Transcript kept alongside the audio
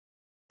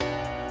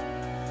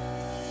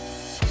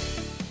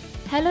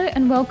Hello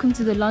and welcome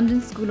to the London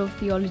School of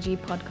Theology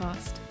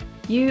podcast.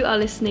 You are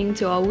listening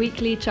to our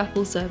weekly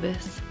chapel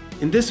service.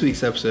 In this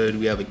week's episode,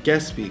 we have a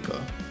guest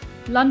speaker.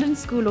 London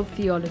School of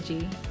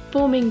Theology.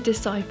 Forming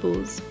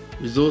disciples.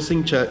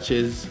 Resourcing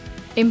churches.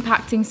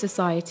 Impacting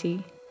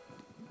society.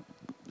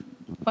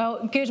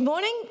 Well, good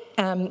morning.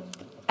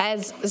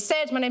 As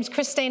said, my name's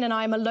Christine and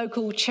I'm a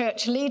local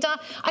church leader.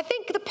 I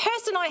think the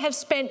person I have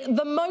spent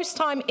the most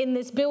time in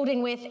this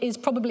building with is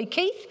probably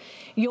Keith,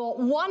 your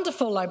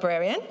wonderful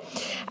librarian.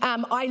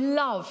 I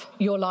love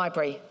your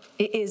library.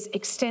 It is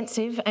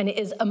extensive and it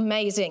is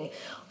amazing,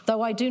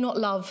 though I do not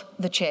love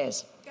the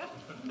chairs.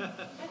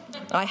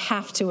 I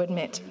have to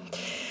admit.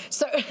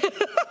 So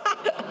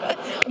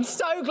I'm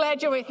so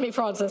glad you're with me,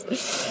 Francis.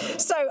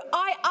 So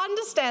I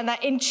understand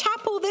that in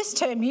chapel this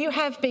term, you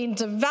have been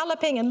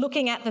developing and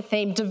looking at the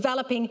theme,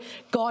 developing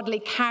godly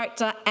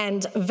character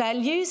and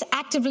values,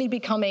 actively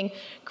becoming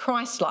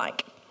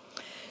Christ-like.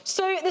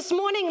 So this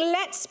morning,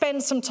 let's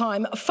spend some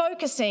time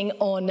focusing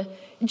on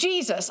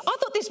Jesus. I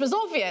thought this was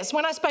obvious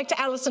when I spoke to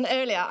Alison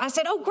earlier. I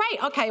said, oh,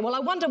 great. Okay, well, I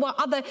wonder what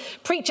other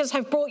preachers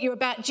have brought you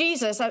about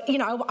Jesus. I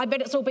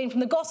bet it's all been from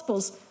the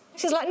Gospels.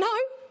 She's like, no.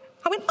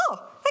 I went,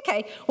 oh,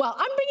 okay. Well,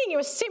 I'm bringing you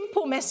a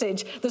simple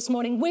message this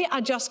morning. We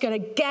are just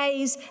going to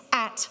gaze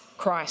at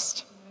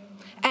Christ,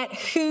 at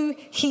who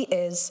he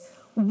is,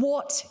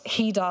 what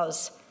he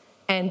does,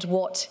 and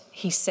what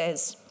he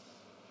says.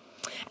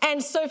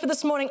 And so for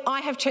this morning,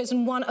 I have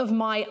chosen one of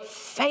my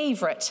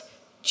favourite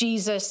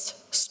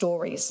Jesus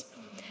stories.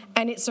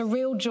 And it's a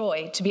real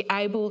joy to be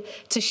able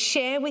to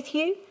share with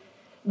you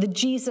the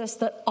Jesus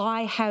that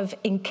I have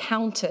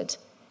encountered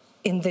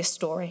in this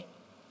story.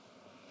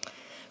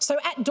 So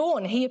at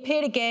dawn, he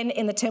appeared again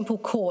in the temple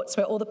courts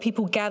where all the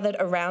people gathered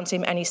around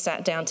him and he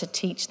sat down to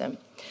teach them.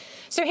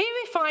 So here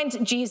we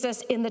find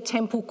Jesus in the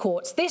temple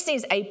courts. This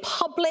is a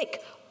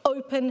public,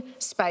 open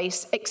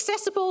space,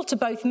 accessible to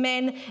both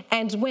men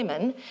and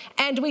women.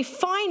 And we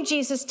find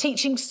Jesus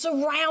teaching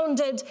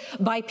surrounded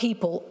by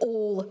people,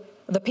 all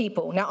the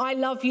people. Now, I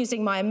love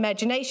using my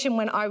imagination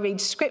when I read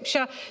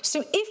scripture.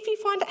 So if you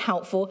find it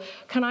helpful,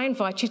 can I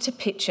invite you to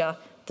picture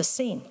the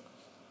scene?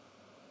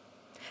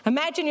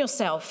 Imagine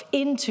yourself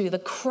into the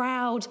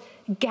crowd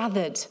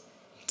gathered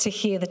to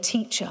hear the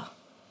teacher.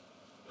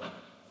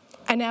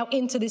 And now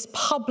into this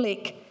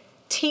public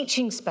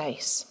teaching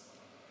space.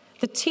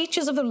 The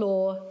teachers of the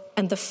law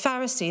and the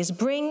Pharisees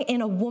bring in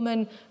a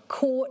woman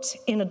caught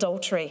in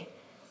adultery,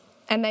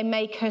 and they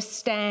make her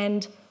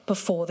stand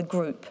before the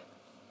group.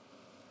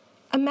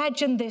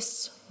 Imagine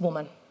this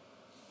woman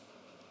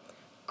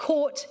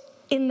caught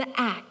in the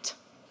act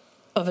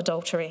of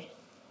adultery.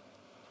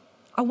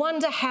 I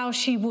wonder how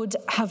she would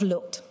have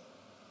looked.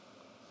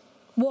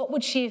 What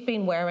would she have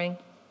been wearing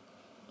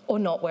or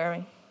not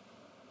wearing?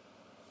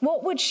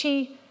 What would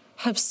she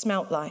have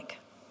smelt like?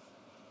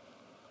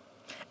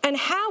 And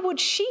how would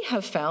she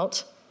have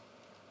felt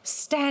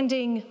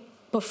standing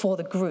before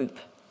the group?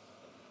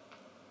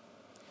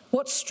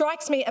 What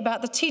strikes me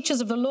about the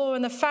teachers of the law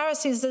and the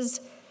Pharisees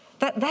is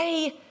that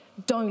they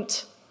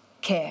don't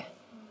care.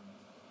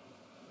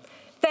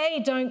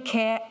 They don't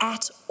care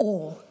at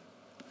all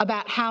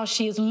about how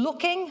she is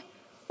looking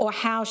or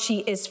how she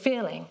is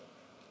feeling.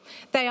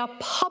 They are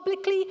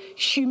publicly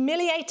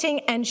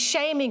humiliating and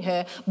shaming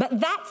her, but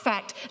that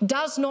fact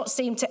does not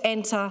seem to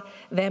enter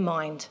their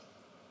mind.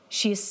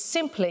 She is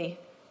simply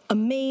a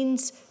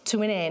means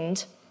to an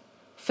end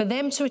for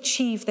them to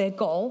achieve their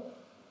goal,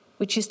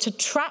 which is to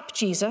trap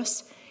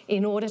Jesus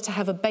in order to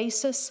have a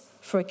basis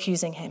for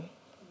accusing him.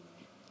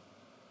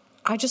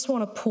 I just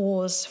want to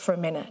pause for a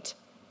minute,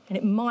 and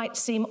it might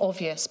seem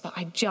obvious, but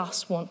I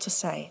just want to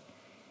say,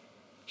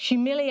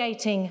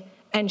 humiliating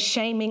and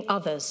shaming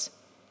others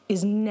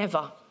is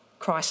never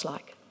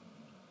Christ-like.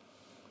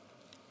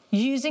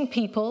 Using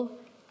people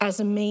as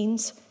a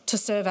means to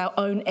serve our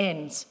own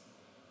ends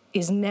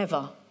is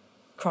never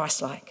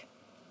Christ-like.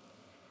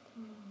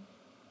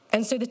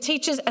 And so the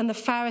teachers and the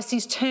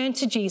Pharisees turn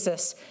to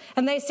Jesus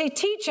and they say,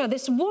 "Teacher,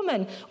 this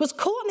woman was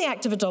caught in the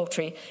act of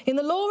adultery. In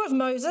the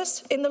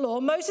law,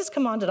 Moses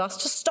commanded us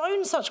to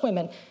stone such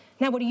women.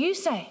 Now, what do you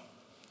say?"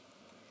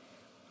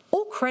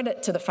 All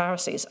credit to the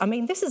Pharisees. I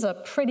mean, this is a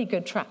pretty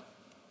good trap.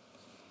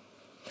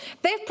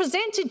 They've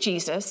presented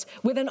Jesus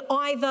with an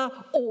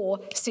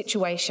either-or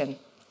situation.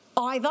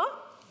 Either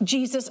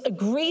Jesus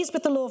agrees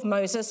with the law of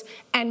Moses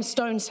and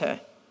stones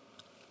her,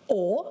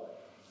 or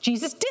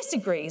Jesus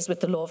disagrees with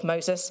the law of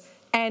Moses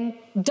and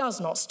does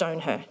not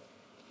stone her.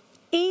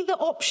 Either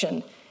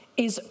option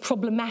is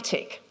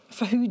problematic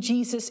for who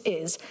Jesus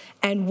is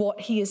and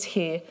what he is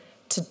here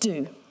to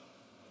do.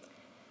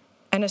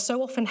 And as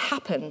so often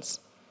happens,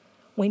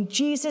 when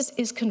Jesus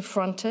is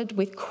confronted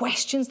with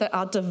questions that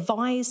are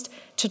devised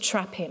to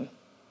trap him,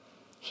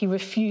 he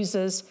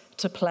refuses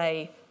to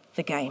play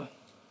the game.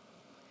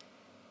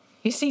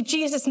 You see,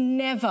 Jesus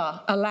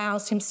never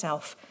allows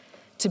himself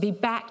to be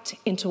backed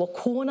into a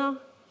corner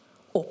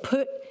or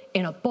put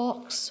in a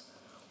box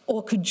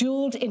or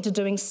cajoled into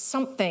doing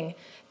something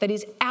that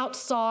is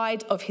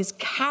outside of his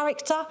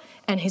character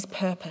and his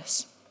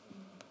purpose.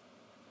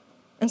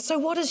 And so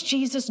what does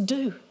Jesus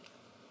do?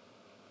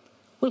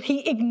 Well,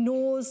 he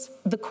ignores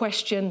the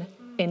question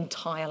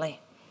entirely.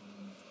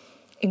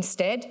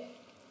 Instead,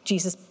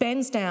 Jesus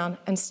bends down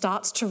and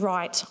starts to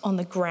write on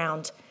the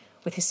ground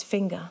with his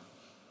finger.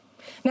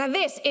 Now,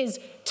 this is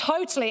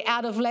totally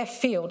out of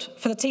left field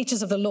for the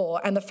teachers of the law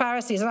and the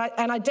Pharisees,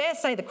 and I dare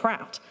say the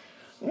crowd.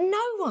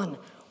 No one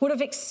would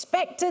have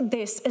expected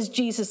this as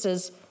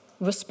Jesus'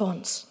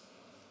 response.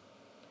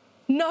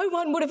 No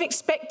one would have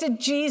expected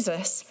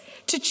Jesus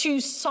to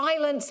choose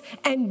silence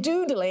and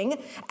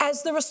doodling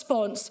as the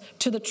response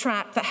to the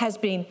trap that has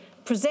been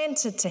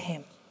presented to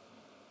him.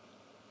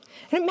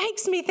 And it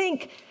makes me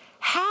think,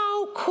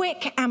 how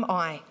quick am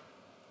I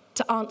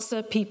to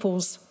answer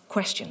people's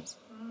questions?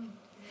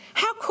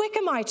 How quick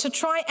am I to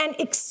try and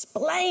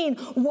explain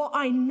what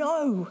I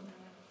know?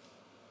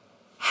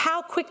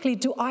 How quickly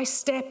do I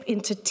step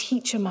into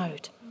teacher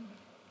mode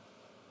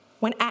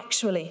when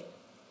actually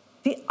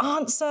the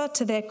answer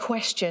to their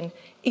question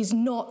is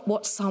not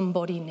what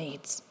somebody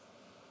needs?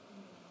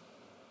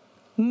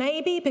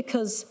 Maybe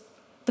because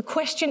the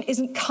question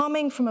isn't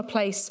coming from a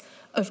place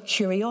of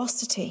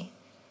curiosity,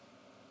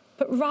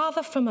 but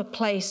rather from a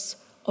place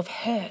of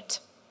hurt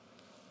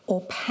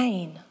or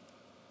pain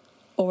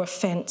or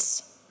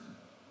offence.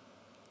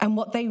 And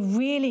what they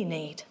really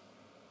need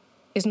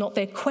is not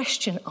their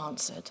question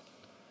answered,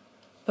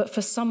 but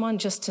for someone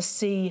just to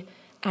see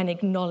and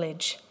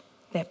acknowledge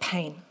their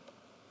pain.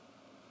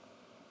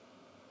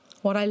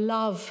 What I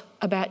love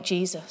about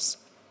Jesus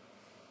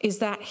is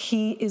that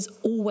he is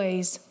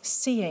always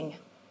seeing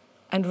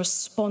and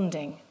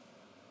responding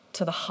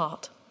to the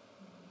heart.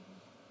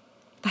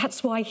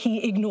 That's why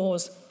he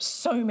ignores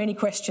so many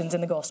questions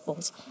in the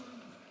Gospels,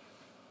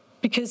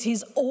 because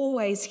he's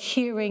always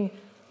hearing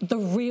the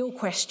real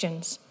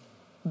questions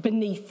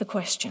beneath the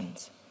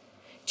questions.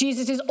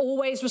 Jesus is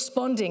always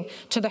responding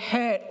to the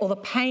hurt or the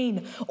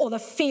pain or the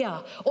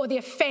fear or the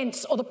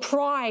offense or the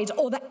pride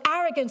or the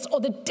arrogance or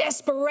the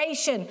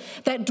desperation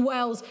that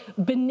dwells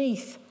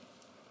beneath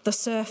the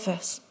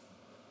surface.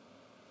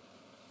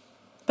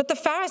 But the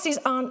Pharisees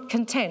aren't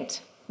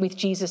content with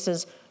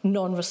Jesus'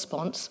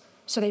 non-response,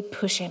 so they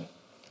push him.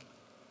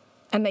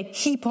 And they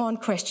keep on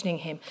questioning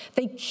him.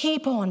 They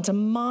keep on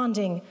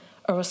demanding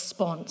a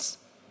response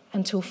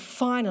until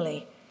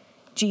finally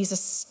Jesus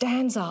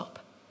stands up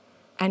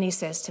and he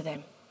says to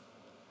them,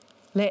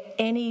 "Let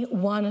any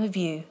one of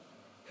you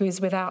who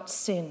is without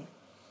sin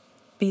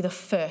be the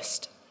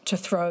first to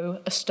throw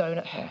a stone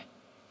at her."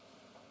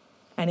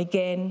 And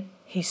again,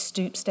 he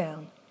stoops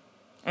down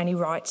and he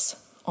writes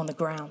on the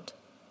ground.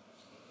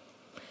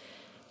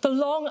 The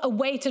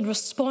long-awaited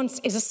response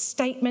is a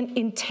statement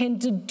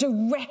intended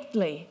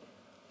directly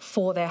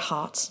for their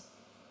hearts.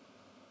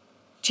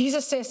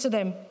 Jesus says to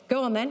them,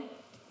 "Go on then.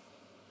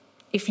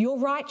 If you're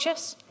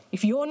righteous,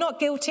 if you're not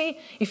guilty,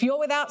 if you're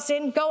without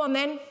sin, go on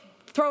then,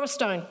 throw a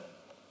stone."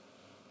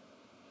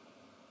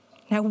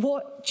 Now,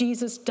 what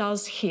Jesus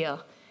does here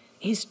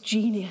is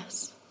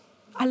genius.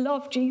 I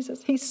love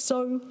Jesus. He's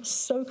so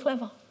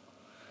clever.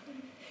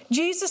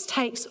 Jesus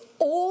takes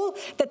all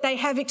that they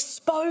have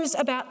exposed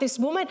about this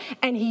woman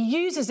and he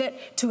uses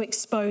it to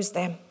expose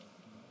them.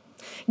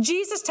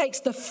 Jesus takes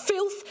the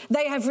filth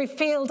they have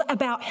revealed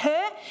about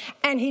her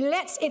and he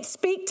lets it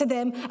speak to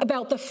them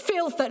about the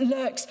filth that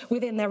lurks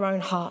within their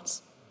own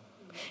hearts.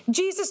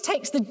 Jesus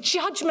takes the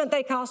judgment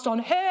they cast on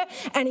her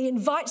and he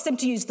invites them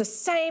to use the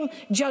same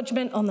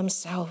judgment on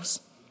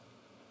themselves.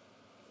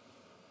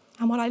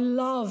 And what I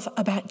love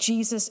about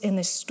Jesus in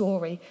this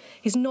story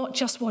is not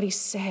just what he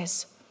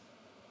says,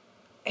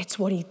 it's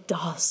what he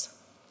does.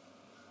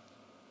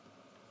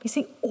 You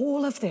see,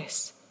 all of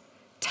this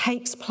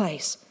takes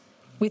place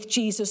with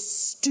Jesus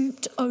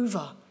stooped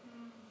over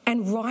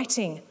and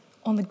writing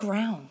on the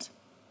ground.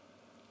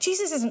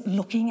 Jesus isn't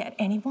looking at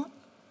anyone.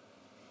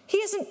 He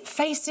isn't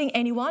facing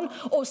anyone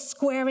or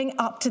squaring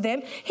up to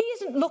them. He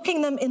isn't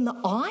looking them in the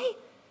eye.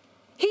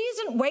 He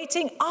isn't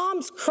waiting,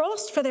 arms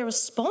crossed, for their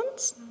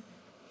response.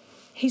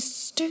 He's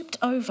stooped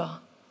over,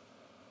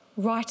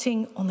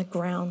 writing on the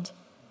ground,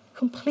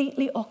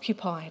 completely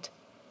occupied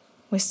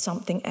with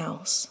something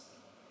else.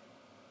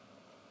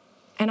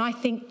 And I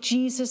think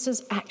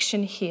Jesus'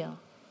 action here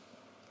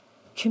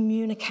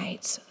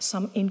communicates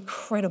some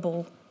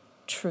incredible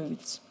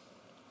truths.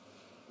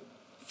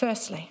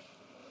 Firstly,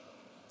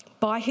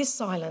 by his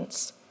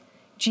silence,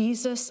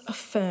 Jesus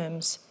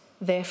affirms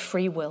their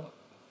free will.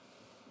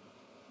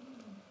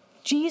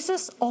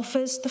 Jesus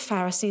offers the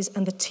Pharisees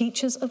and the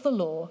teachers of the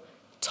law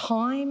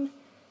time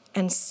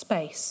and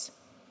space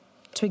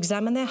to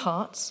examine their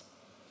hearts,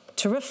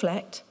 to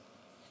reflect,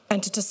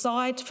 and to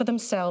decide for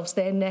themselves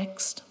their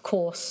next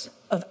course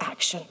of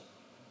action.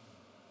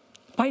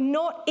 By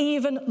not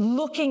even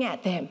looking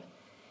at them,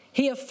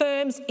 he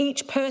affirms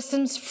each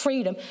person's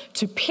freedom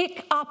to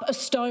pick up a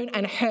stone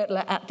and hurl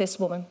it at this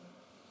woman.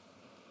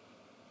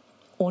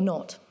 Or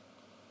not.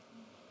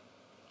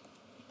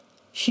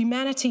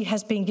 Humanity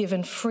has been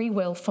given free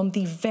will from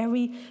the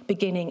very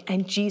beginning,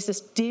 and Jesus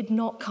did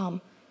not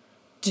come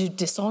to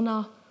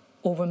dishonour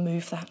or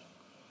remove that.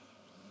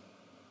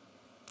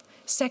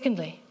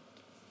 Secondly,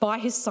 by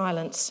his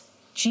silence,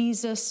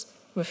 Jesus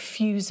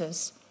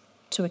refuses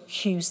to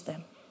accuse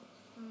them.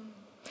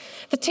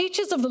 The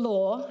teachers of the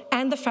law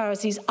and the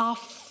Pharisees are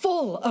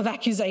full of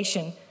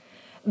accusation.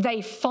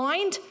 They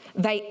find,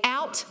 they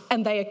out,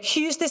 and they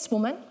accuse this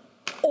woman,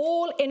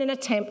 all in an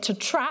attempt to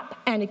trap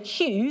and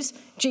accuse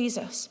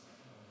Jesus.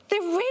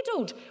 They're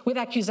riddled with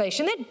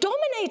accusation. They're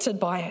dominated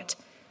by it.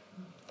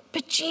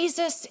 But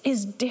Jesus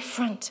is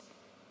different.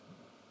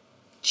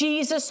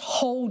 Jesus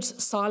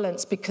holds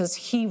silence because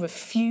he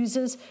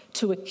refuses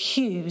to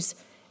accuse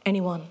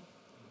anyone.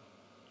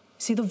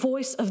 See, the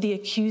voice of the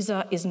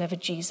accuser is never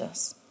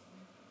Jesus.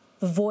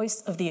 The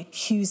voice of the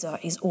accuser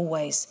is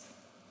always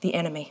the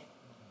enemy.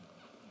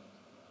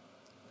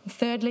 And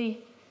thirdly,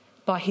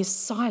 by his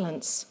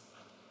silence,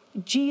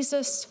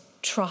 Jesus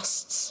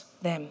trusts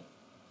them.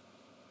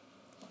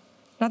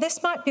 Now,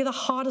 this might be the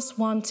hardest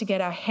one to get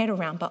our head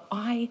around, but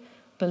I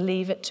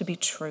believe it to be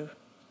true.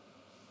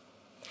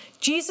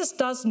 Jesus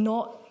does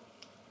not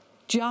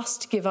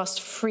just give us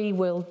free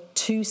will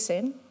to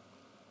sin.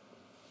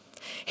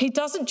 He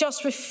doesn't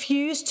just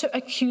refuse to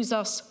accuse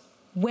us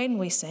when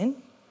we sin,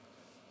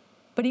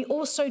 but he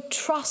also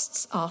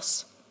trusts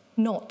us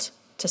not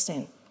to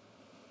sin.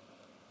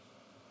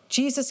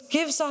 Jesus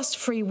gives us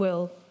free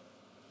will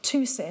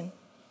to sin.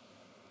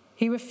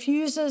 He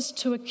refuses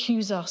to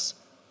accuse us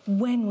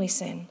when we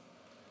sin,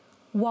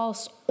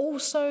 whilst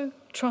also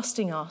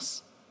trusting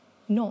us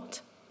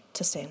not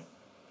to sin.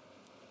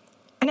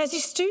 And as he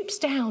stoops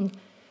down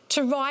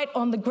to write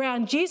on the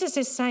ground, Jesus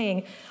is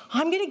saying,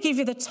 I'm going to give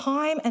you the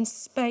time and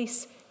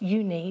space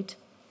you need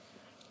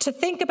to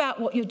think about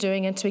what you're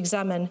doing and to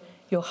examine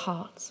your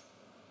hearts.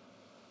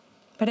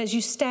 But as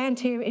you stand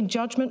here in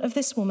judgment of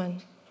this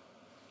woman,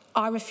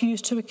 I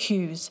refuse to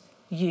accuse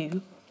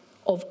you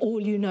of all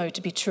you know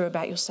to be true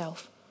about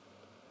yourself.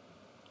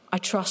 I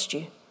trust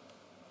you.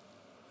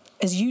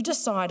 As you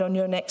decide on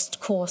your next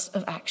course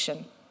of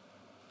action,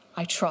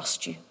 I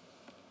trust you.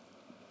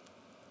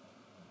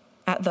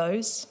 At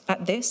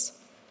this,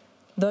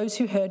 those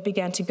who heard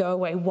began to go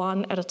away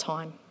one at a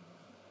time,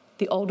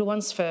 the older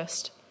ones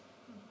first,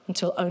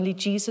 until only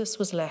Jesus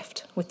was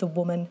left with the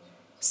woman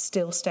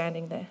still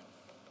standing there.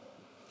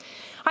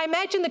 I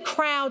imagine the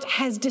crowd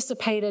has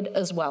dissipated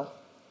as well.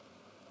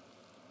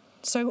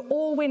 So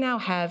all we now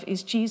have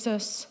is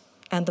Jesus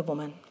and the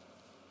woman.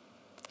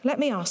 Let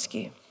me ask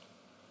you,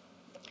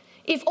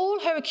 if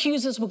all her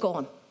accusers were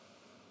gone,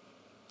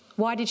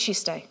 why did she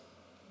stay?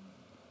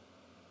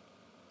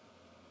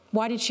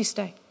 Why did she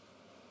stay?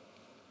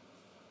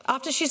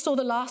 After she saw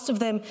the last of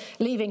them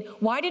leaving,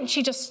 why didn't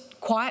she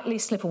just quietly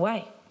slip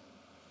away?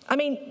 I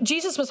mean,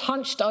 Jesus was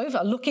hunched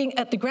over, looking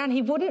at the ground.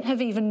 He wouldn't have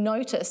even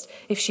noticed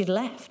if she'd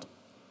left.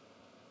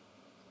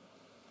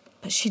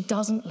 But she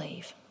doesn't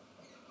leave.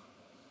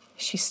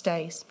 She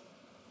stays.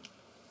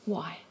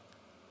 Why?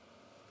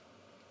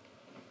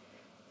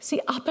 See,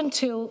 up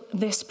until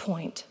this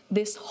point,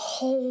 this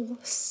whole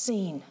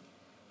scene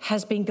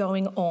has been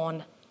going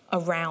on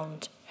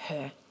around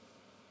her.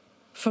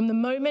 From the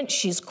moment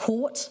she's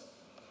caught,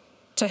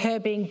 to her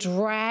being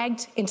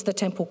dragged into the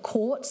temple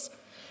courts,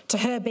 to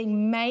her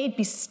being made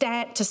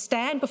to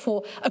stand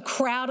before a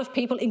crowd of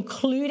people,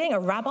 including a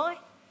rabbi,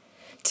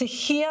 to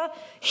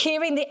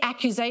hearing the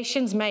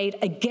accusations made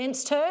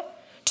against her,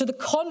 to the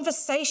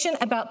conversation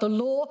about the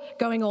law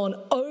going on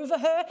over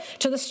her,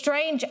 to the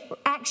strange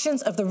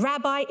actions of the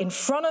rabbi in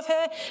front of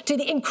her, to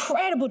the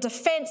incredible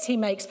defense he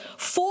makes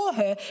for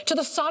her, to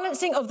the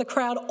silencing of the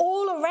crowd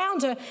all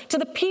around her, to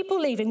the people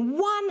leaving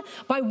one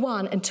by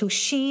one until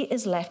she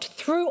is left.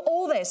 Through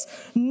all this,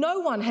 no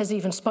one has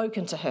even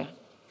spoken to her.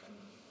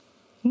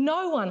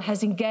 No one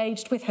has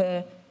engaged with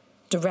her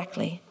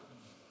directly.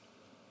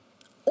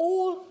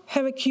 All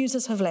her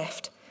accusers have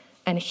left,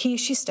 and here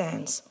she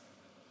stands,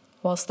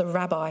 whilst the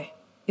rabbi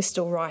is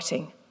still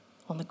writing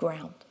on the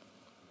ground.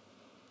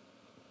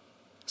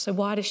 So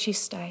why does she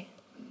stay?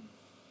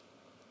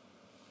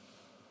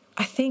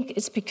 I think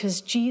it's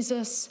because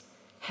Jesus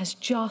has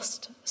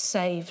just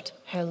saved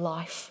her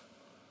life.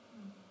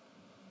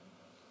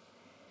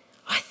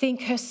 I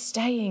think her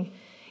staying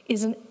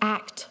is an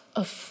act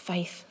of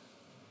faith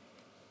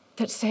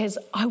that says,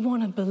 I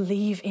want to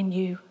believe in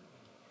you.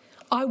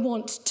 I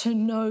want to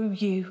know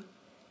you.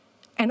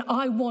 And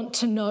I want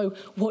to know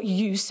what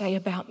you say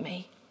about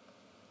me.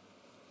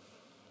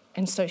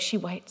 And so she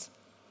waits.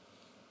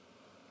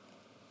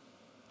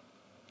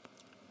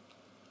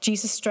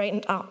 Jesus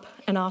straightened up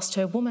and asked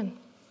her, Woman,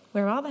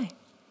 where are they?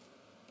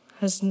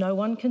 Has no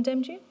one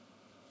condemned you?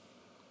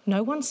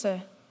 No one,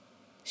 sir,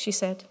 she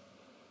said.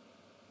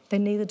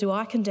 Then neither do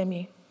I condemn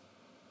you,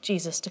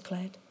 Jesus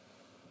declared.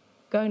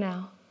 Go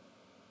now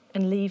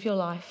and leave your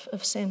life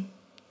of sin.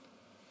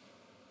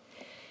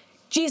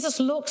 Jesus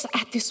looks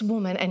at this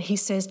woman and he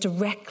says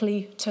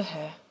directly to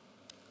her,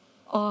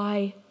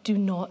 I do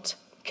not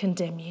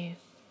condemn you.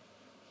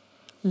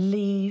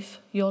 Leave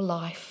your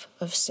life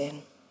of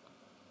sin.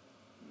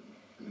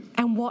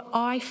 And what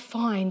I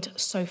find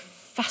so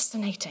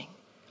fascinating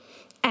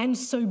and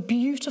so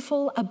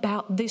beautiful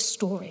about this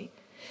story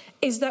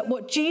is that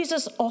what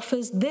Jesus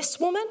offers this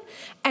woman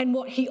and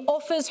what he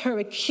offers her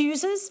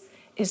accusers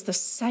is the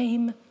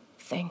same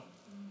thing.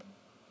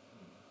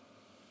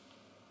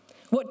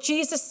 What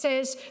Jesus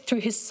says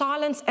through his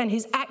silence and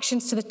his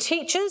actions to the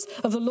teachers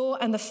of the law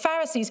and the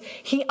Pharisees,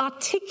 he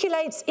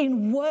articulates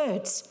in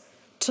words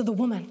to the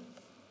woman.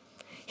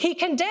 He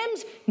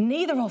condemns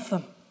neither of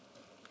them.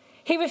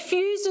 He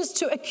refuses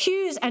to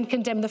accuse and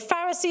condemn the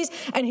Pharisees,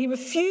 and he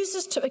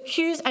refuses to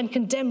accuse and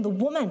condemn the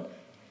woman.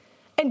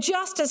 And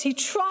just as he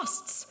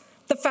trusts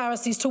the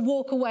Pharisees to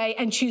walk away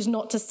and choose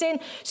not to sin,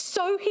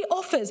 so he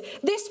offers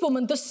this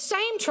woman the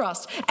same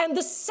trust and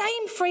the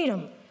same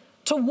freedom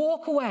to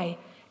walk away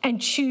and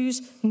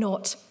choose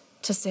not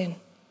to sin.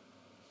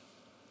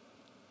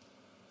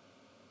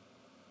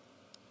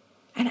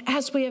 And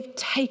as we have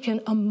taken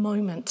a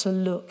moment to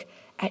look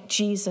at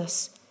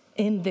Jesus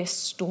in this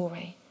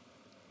story,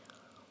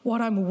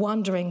 what I'm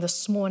wondering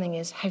this morning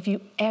is, have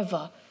you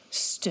ever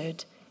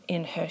stood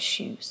in her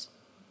shoes?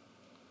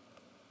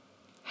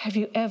 Have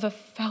you ever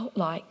felt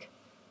like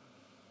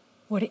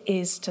what it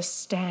is to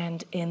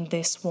stand in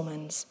this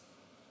woman's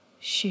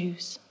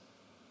shoes?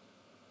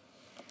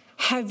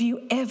 Have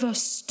you ever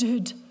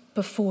stood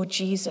before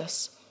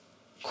Jesus,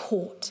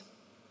 caught?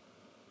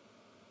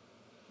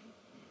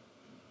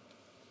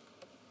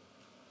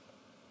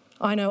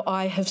 I know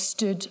I have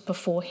stood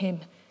before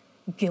him,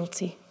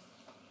 guilty.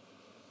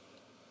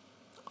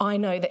 I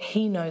know that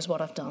he knows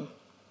what I've done.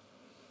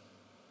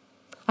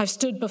 I've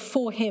stood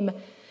before him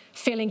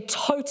feeling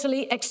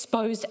totally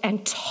exposed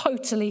and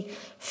totally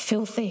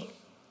filthy.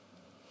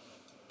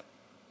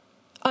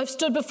 I've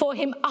stood before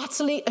him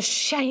utterly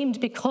ashamed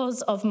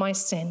because of my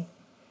sin,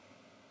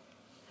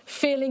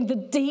 feeling the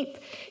deep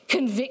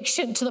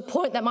conviction to the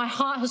point that my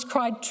heart has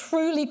cried,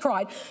 truly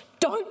cried,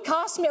 don't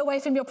cast me away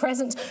from your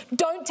presence.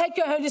 Don't take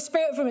your Holy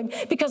Spirit from him,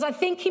 because I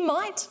think he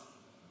might.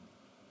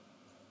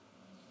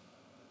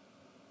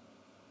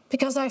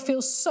 Because I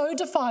feel so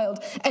defiled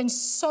and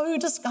so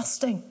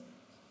disgusting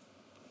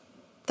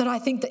that I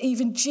think that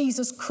even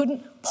Jesus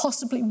couldn't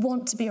possibly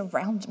want to be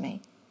around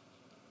me.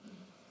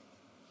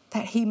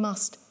 That he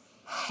must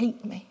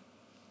hate me.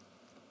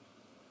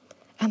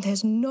 And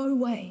there's no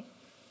way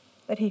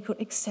that he could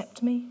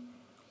accept me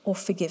or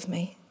forgive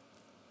me.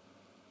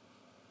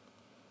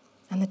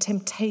 And the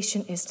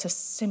temptation is to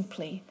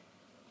simply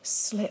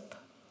slip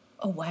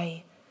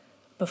away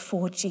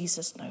before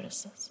Jesus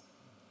notices.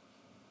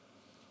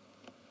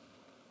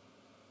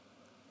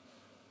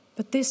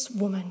 But this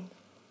woman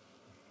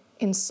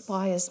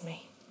inspires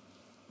me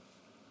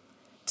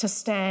to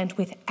stand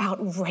with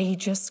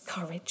outrageous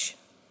courage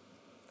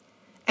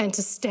and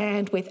to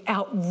stand with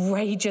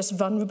outrageous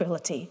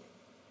vulnerability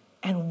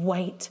and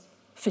wait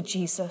for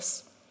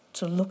Jesus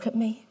to look at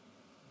me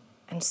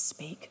and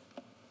speak.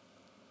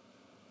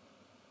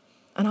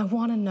 And I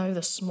want to know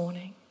this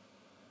morning,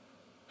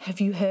 have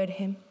you heard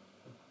him?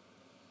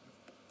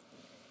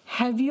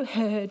 Have you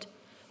heard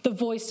the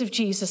voice of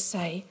Jesus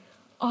say,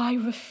 I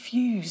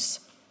refuse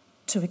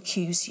to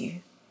accuse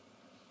you.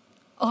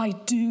 I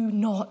do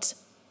not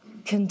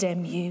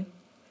condemn you.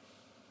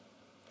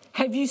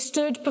 Have you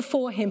stood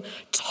before him,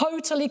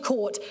 totally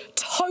caught,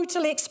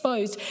 totally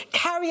exposed,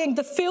 carrying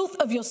the filth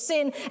of your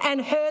sin,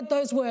 and heard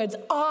those words,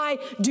 I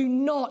do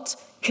not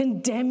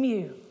condemn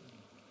you?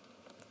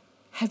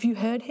 Have you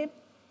heard him?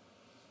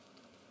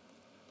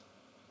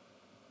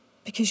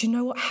 Because you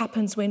know what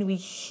happens when we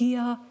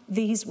hear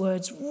these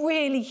words,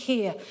 really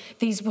hear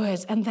these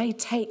words, and they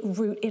take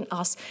root in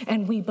us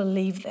and we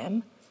believe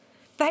them.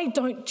 They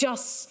don't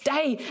just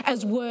stay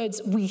as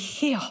words we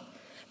hear.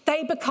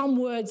 They become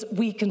words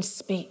we can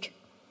speak.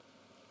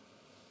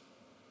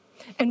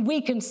 And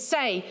we can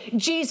say,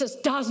 Jesus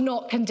does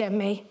not condemn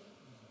me.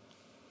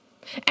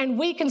 And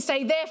we can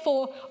say,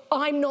 therefore,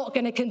 I'm not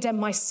going to condemn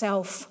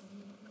myself.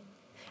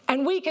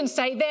 And we can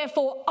say,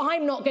 therefore,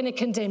 I'm not going to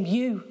condemn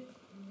you.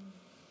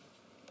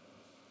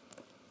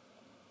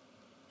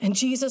 And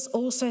Jesus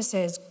also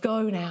says,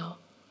 go now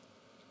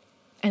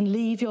and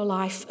leave your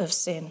life of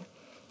sin.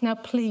 Now,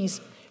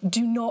 please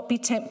do not be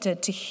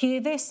tempted to hear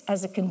this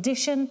as a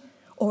condition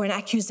or an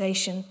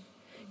accusation.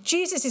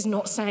 Jesus is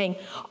not saying,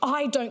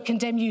 I don't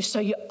condemn you, so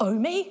you owe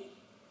me.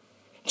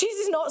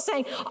 Jesus is not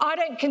saying, I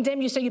don't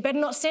condemn you, so you better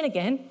not sin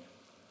again.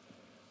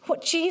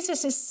 What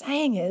Jesus is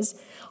saying is,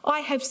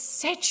 I have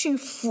set you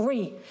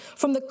free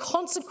from the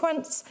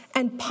consequence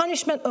and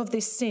punishment of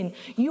this sin.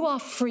 You are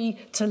free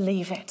to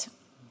leave it.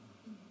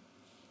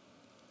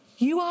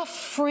 You are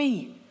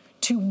free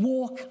to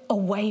walk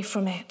away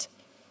from it.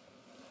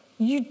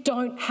 You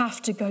don't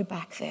have to go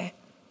back there.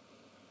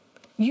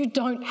 You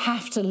don't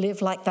have to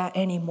live like that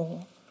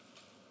anymore.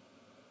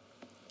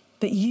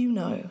 But you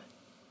know,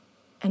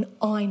 and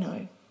I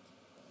know,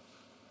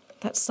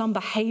 that some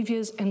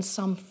behaviours and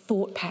some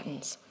thought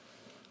patterns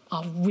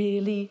are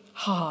really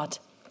hard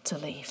to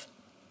leave.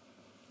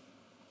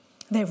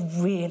 They're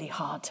really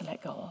hard to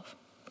let go of.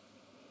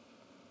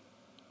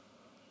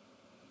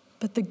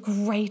 But the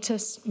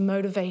greatest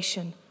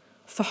motivation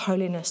for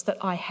holiness that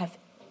I have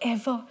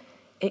ever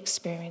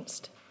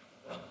experienced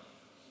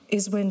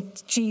is when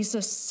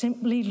Jesus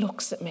simply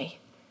looks at me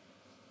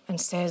and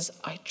says,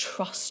 I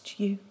trust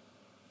you.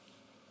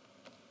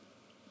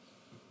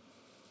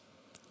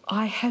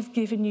 I have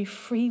given you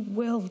free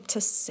will to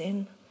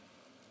sin.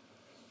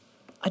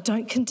 I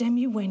don't condemn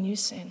you when you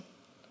sin.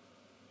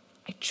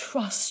 I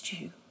trust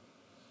you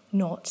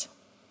not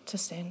to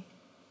sin.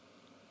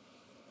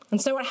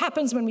 And so what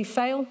happens when we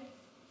fail?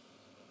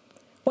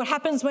 What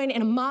happens when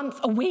in a month,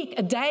 a week,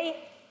 a day,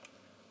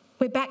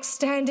 we're back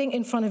standing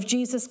in front of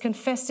Jesus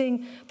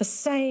confessing the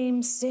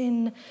same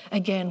sin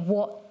again?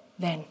 What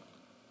then?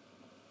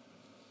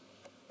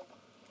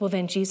 Well,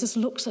 then Jesus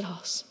looks at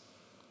us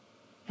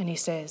and he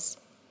says,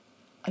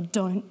 I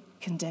don't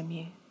condemn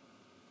you.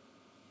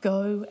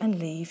 Go and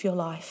live your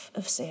life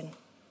of sin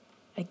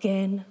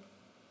again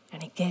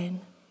and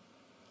again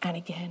and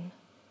again,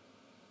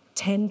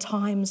 10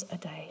 times a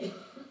day.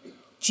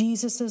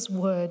 Jesus'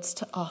 words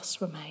to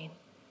us remain,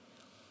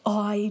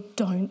 I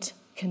don't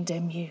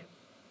condemn you.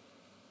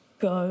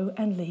 Go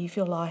and live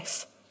your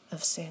life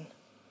of sin.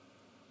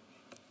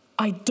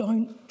 I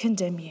don't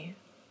condemn you.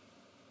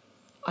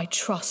 I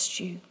trust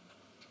you.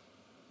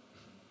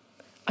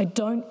 I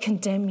don't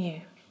condemn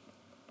you.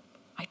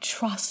 I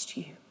trust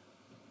you.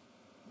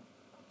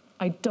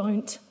 I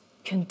don't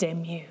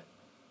condemn you.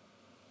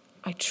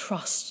 I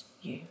trust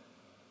you.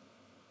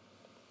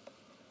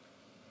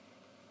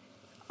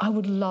 I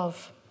would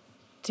love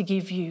to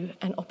give you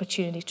an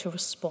opportunity to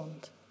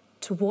respond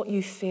to what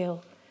you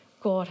feel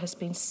God has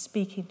been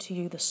speaking to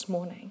you this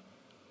morning.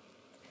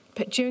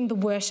 But during the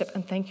worship,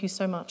 and thank you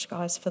so much,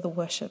 guys, for the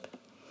worship,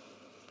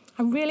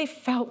 I really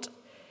felt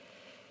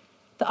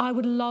that I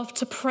would love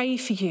to pray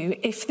for you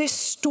if this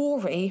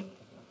story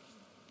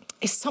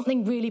is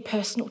something really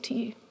personal to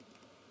you.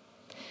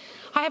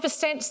 I have a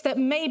sense that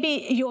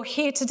maybe you're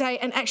here today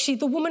and actually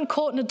the woman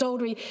caught in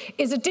adultery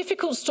is a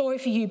difficult story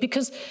for you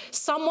because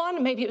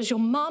someone, maybe it was your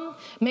mum,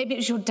 maybe it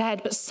was your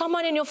dad, but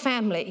someone in your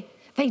family,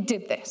 they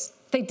did this,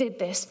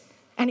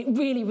 and it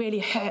really, really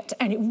hurt,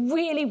 and it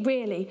really,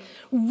 really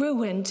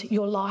ruined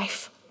your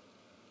life.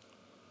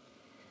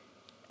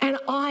 And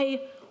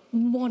I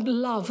would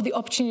love the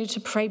opportunity to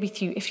pray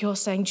with you if you're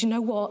saying, do you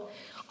know what?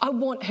 I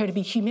want her to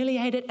be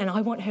humiliated and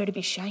I want her to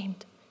be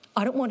shamed.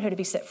 I don't want her to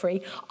be set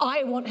free.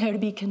 I want her to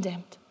be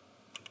condemned.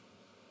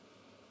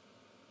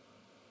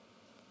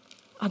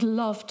 I'd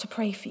love to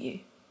pray for you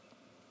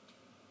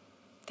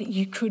that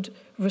you could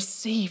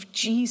receive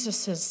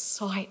Jesus'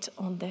 sight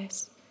on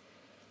this,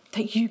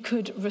 that you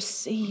could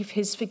receive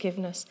his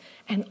forgiveness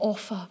and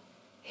offer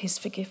his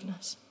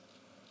forgiveness,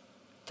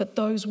 that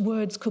those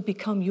words could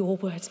become your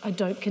words. I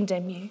don't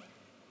condemn you.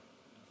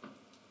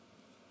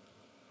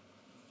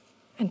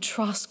 And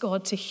trust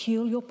God to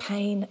heal your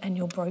pain and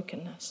your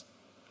brokenness,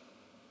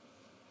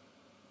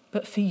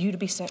 but for you to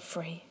be set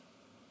free,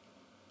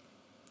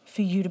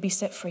 for you to be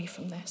set free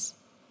from this,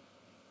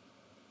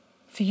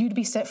 for you to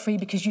be set free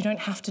because you don't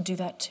have to do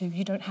that too.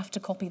 You don't have to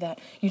copy that.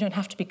 You don't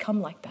have to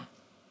become like that.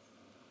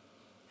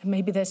 And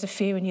maybe there's a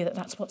fear in you that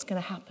that's what's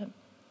going to happen.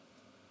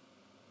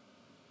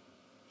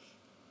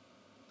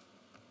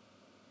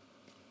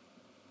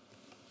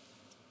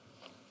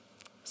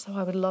 So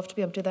I would love to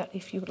be able to do that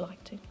if you would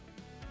like to.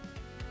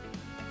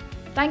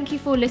 Thank you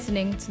for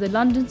listening to the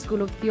London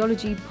School of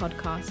Theology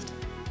podcast.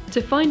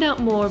 To find out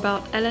more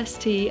about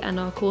LST and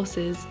our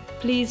courses,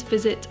 please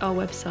visit our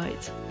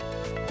website.